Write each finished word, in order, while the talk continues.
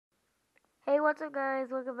Hey, what's up,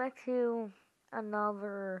 guys? Welcome back to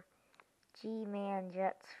another G-Man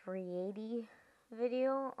Jets 380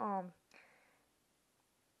 video.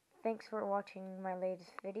 Thanks for watching my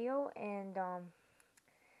latest video, and I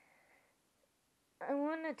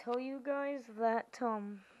want to tell you guys that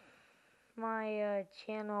my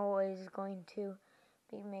channel is going to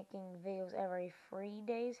be making videos every 3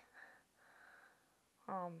 days.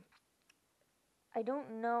 I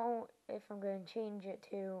don't know if I'm going to change it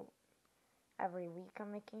to every week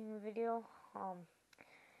I'm making a video.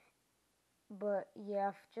 But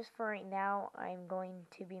yeah, just for right now, I'm going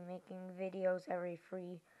to be making videos every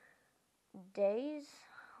 3 days.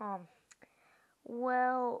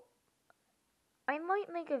 Well, I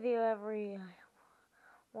might make a video every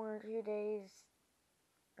 1 or 2 days,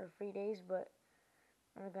 or 3 days, but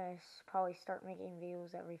I'm gonna probably start making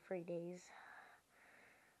videos every 3 days.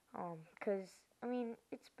 Cause, I mean,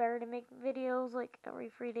 it's better to make videos like every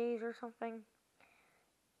 3 days or something.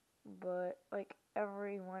 But, like,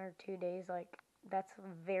 every 1 or 2 days, like, that's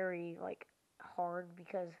very, like, hard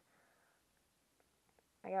because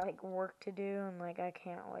I got, like, work to do, and, like, I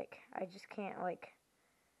just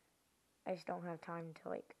don't have time to,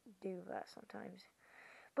 like, do that sometimes.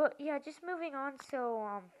 But, yeah, just moving on,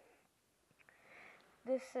 so,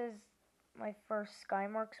 this is my first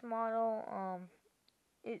Skymarks model.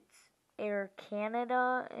 It's Air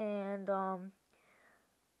Canada, and,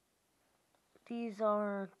 these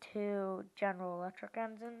are 2 General Electric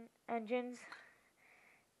engines,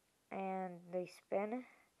 and they spin.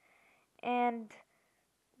 And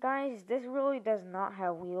guys, this really does not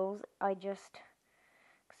have wheels. Because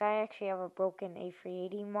I actually have a broken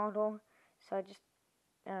A380 model, so I just,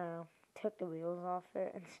 I don't know, took the wheels off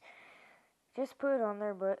it and just put it on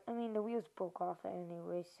there. But I mean, the wheels broke off it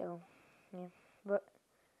anyway, so yeah. But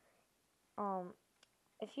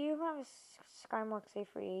if you have a Skymarks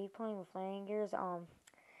A380 plane with landing gears,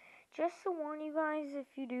 just to warn you guys,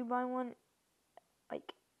 if you do buy one,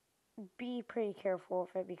 like, be pretty careful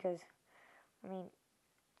with it, because I mean,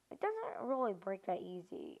 it doesn't really break that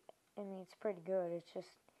easy. I mean, it's pretty good. It's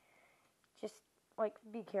just like,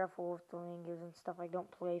 be careful with the landing gears and stuff. Like,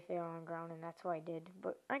 don't play fair on the ground, and that's what I did.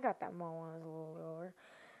 But I got that model when I was a little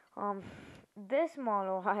lower. This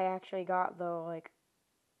model I actually got, though, like,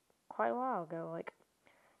 quite a while ago, like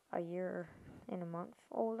a year and a month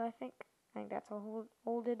old, I think. I think that's how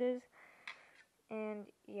old it is.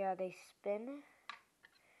 And yeah, they spin,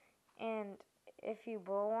 and if you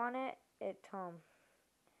blow on it, it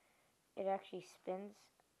actually spins,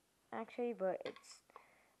 actually, but I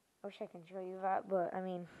wish I can show you that, but I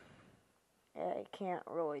mean, I can't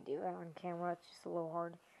really do that on camera. It's just a little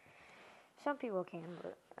hard. Some people can,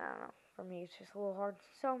 but I don't know. For me, it's just a little hard.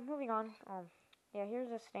 So, moving on. Yeah,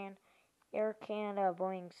 here's a stand. Air Canada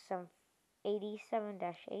Boeing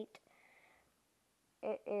 787-8.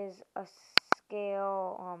 It is a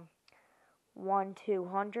scale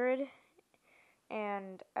 1/200,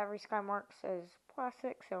 and every Skymarks is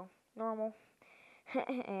plastic, so normal.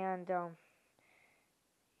 And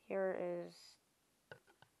here is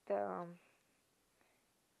the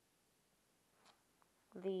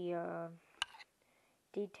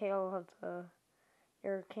detail of the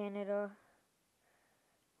Air Canada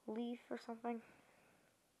leaf or something.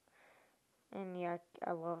 And yeah,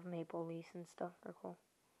 I love maple leaves and stuff. They're cool.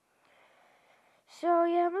 So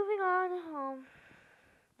yeah, moving on.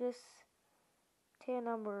 This tail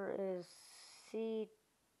number is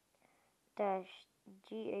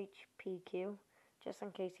C-GHPQ. Just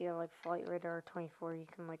in case you have, like, Flight Radar 24, you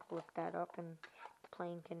can, like, look that up, and the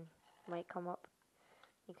plane might come up.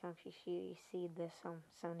 You can actually see this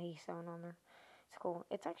 787 on there. It's cool.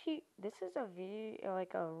 It's actually, this is a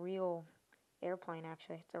real airplane,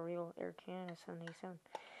 actually. It's a real Air Canada 787.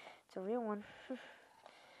 It's a real one. It's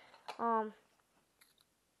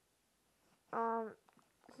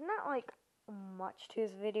not, like, much to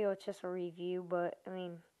this video. It's just a review, but I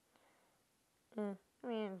mean,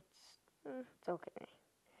 it's okay.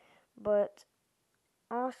 But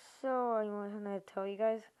also, I wanted to tell you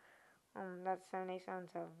guys, that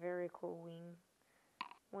 787s have very cool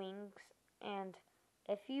wings, and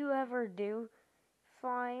if you ever do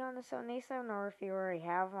fly on a 787, or if you already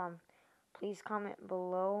have, please comment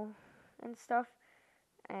below and stuff.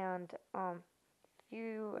 And if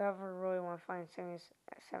you ever really want to fly a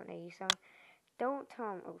 787, don't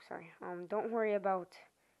worry about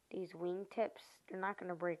these wing tips. They're not going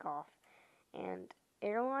to break off. And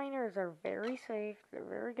airliners are very safe. They're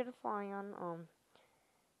very good at flying on.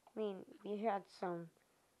 I mean, we had some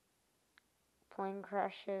plane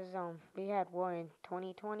crashes. We had one in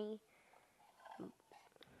 2020.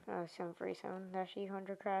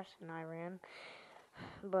 747-800 crash in Iran.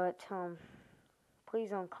 But please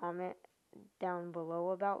don't comment down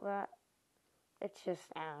below about that. It's just,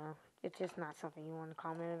 I don't know, it's just not something you want to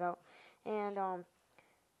comment about. And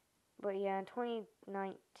but yeah, in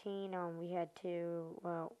 2019, we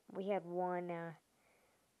had one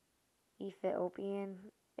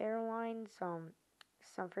Ethiopian Airlines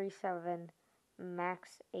 737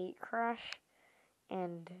 Max 8 crash,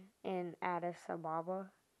 and in Addis Ababa.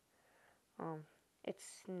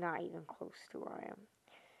 It's not even close to where I am.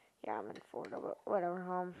 Yeah, I'm in Florida, but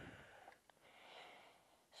whatever.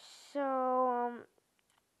 So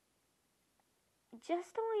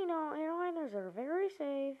just to let you know, airliners are very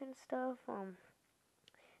safe and stuff.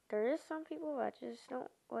 There is some people that just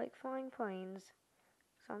don't like flying planes.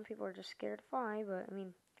 Some people are just scared to fly, but I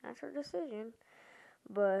mean, that's their decision.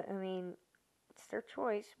 But I mean, it's their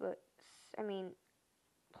choice. But I mean,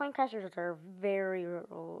 plane crashes are very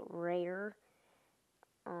rare.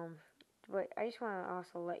 But I just want to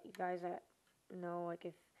also let you guys know, like,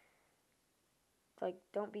 if, like,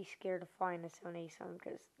 don't be scared to fly in a 787,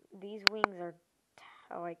 because these wings are,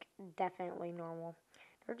 like, definitely normal.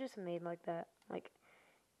 They're just made like that. Like,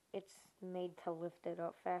 it's made to lift it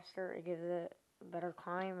up faster. It gives it a better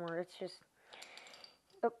climb, or it's just,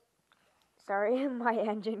 oh, sorry, my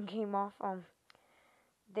engine came off.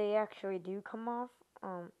 They actually do come off.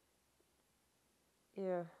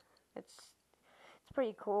 Yeah, it's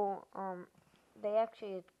pretty cool. They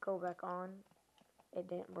actually go back on. It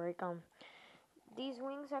didn't break. These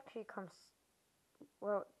wings actually come,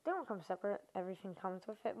 well, they don't come separate. Everything comes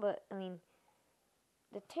with it, but I mean,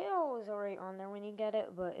 the tail is already on there when you get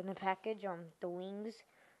it, but in the package, the wings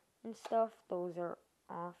and stuff, those are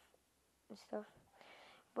off and stuff.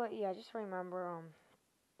 But yeah, just remember,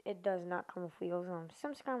 it does not come with wheels.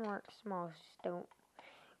 Some Skymarks models don't.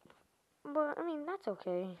 But I mean, that's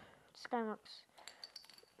okay. Skymarks.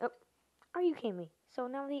 Oh, are you kidding me? So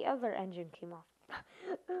now the other engine came off.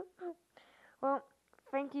 Well,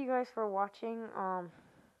 thank you guys for watching.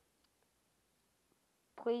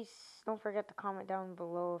 Please don't forget to comment down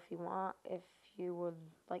below if you would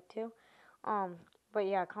like to. But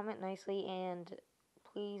yeah, comment nicely, and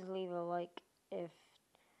please leave a like if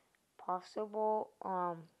possible.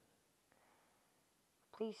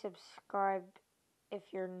 Please subscribe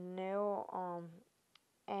if you're new.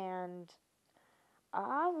 And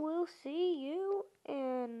I will see you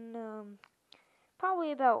in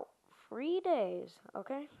probably about 3 days.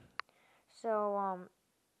 Okay. So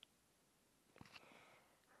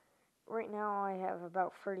right now I have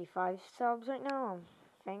about 35 subs right now.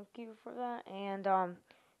 Thank you for that, and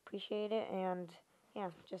appreciate it, and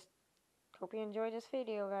yeah, just hope you enjoyed this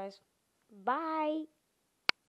video, guys. Bye.